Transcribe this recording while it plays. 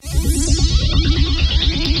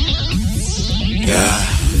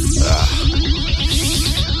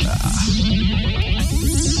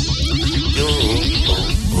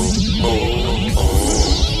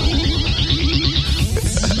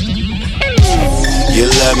You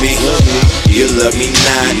love me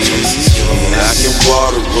not. I can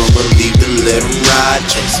water them or leave to let them ride.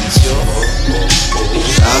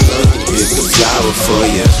 I love to pick a flower for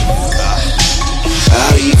you.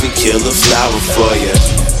 I'll even kill a flower for you.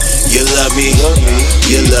 You love me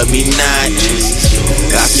not.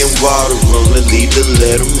 I can water them or leave to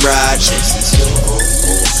let them ride.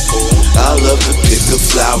 I love to pick a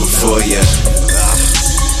flower for you.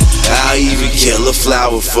 I'll even kill a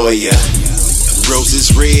flower for you.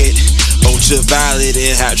 Roses red, ultraviolet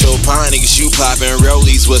and hydroponics. You poppin'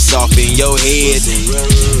 rollies, what's off in your head?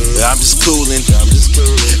 I'm just coolin',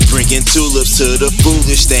 bringing tulips to the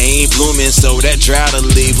foolish. They ain't bloomin', so that drough'll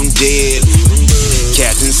leave them dead.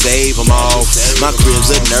 Captain save them all. My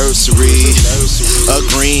crib's a nursery, a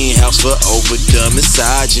greenhouse for overdone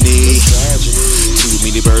misogyny. Too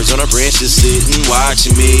many birds on a branch just sitting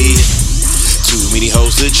watching me. Too many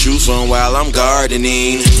hoes to choose from while I'm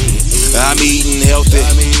gardening. I'm eating healthy,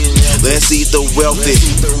 let's eat the wealthy.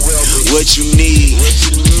 What you need,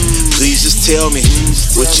 please just tell me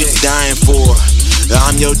what you're dying for.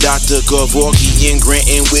 I'm your Dr. Kevorkian,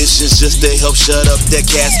 granting wishes just to help shut up that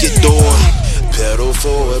casket door. Pedal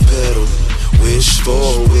for a pedal, wish for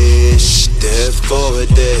a wish, death for a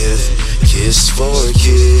death, kiss for a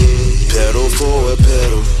kiss. Pedal for a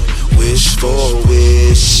pedal, wish for a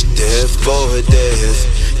wish, death for a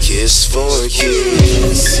death, kiss for a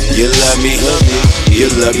kiss. You love me not.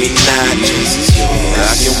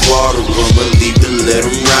 I can water them or leave to let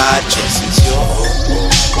them ride.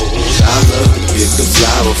 I love to pick a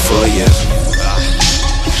flower for you.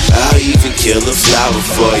 I'll even kill a flower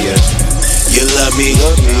for you. You love me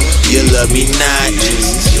not.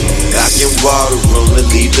 I can water them or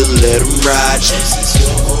leave to let them ride.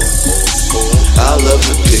 I love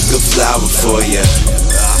to pick a flower for you.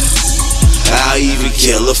 I'll even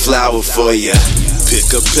kill a flower for you.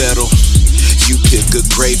 Pick a petal, you pick a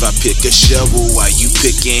grave, I pick a shovel. While you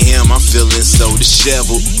picking him, I'm feeling so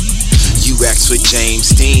disheveled. You asked for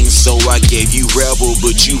James Dean, so I gave you Rebel.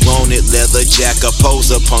 But you wanted leather jacket,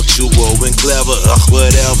 poser, punctual and clever.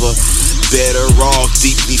 Whatever. Better off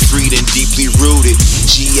deeply freed and deeply rooted.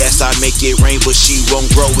 She asked I make it rain, but she won't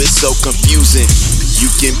grow, it's so confusing. You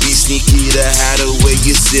can be sneaky to hide away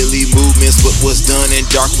your silly movements, but what's done in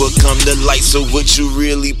dark will come to light. So what you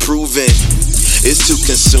really proving? It's too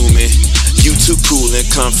consuming. You too cool in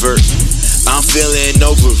comfort. I'm feeling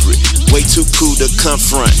over it. Way too cool to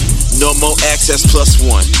confront. No more access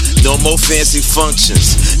 +1. No more fancy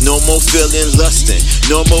functions. No more feeling lusting.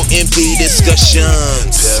 No more empty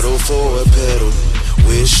discussions. Pedal for a pedal,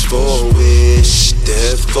 wish for a wish,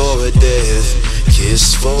 death for a death,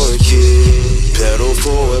 kiss for a kiss. Pedal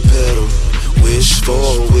for a pedal, wish for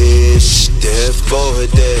a wish, death for a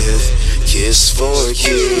death, kiss for a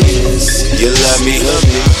kiss. You love me not.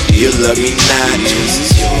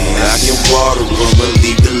 I can water them or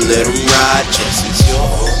leave to let them ride.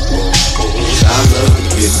 I love to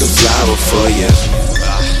pick a flower for you.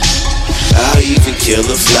 I'll even kill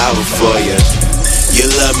a flower for you. You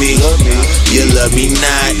love me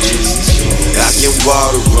not. I can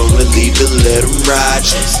water them or leave to let them ride.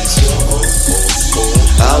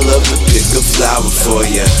 I love to pick a flower for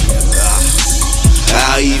you.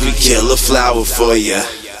 I'll even kill a flower for you.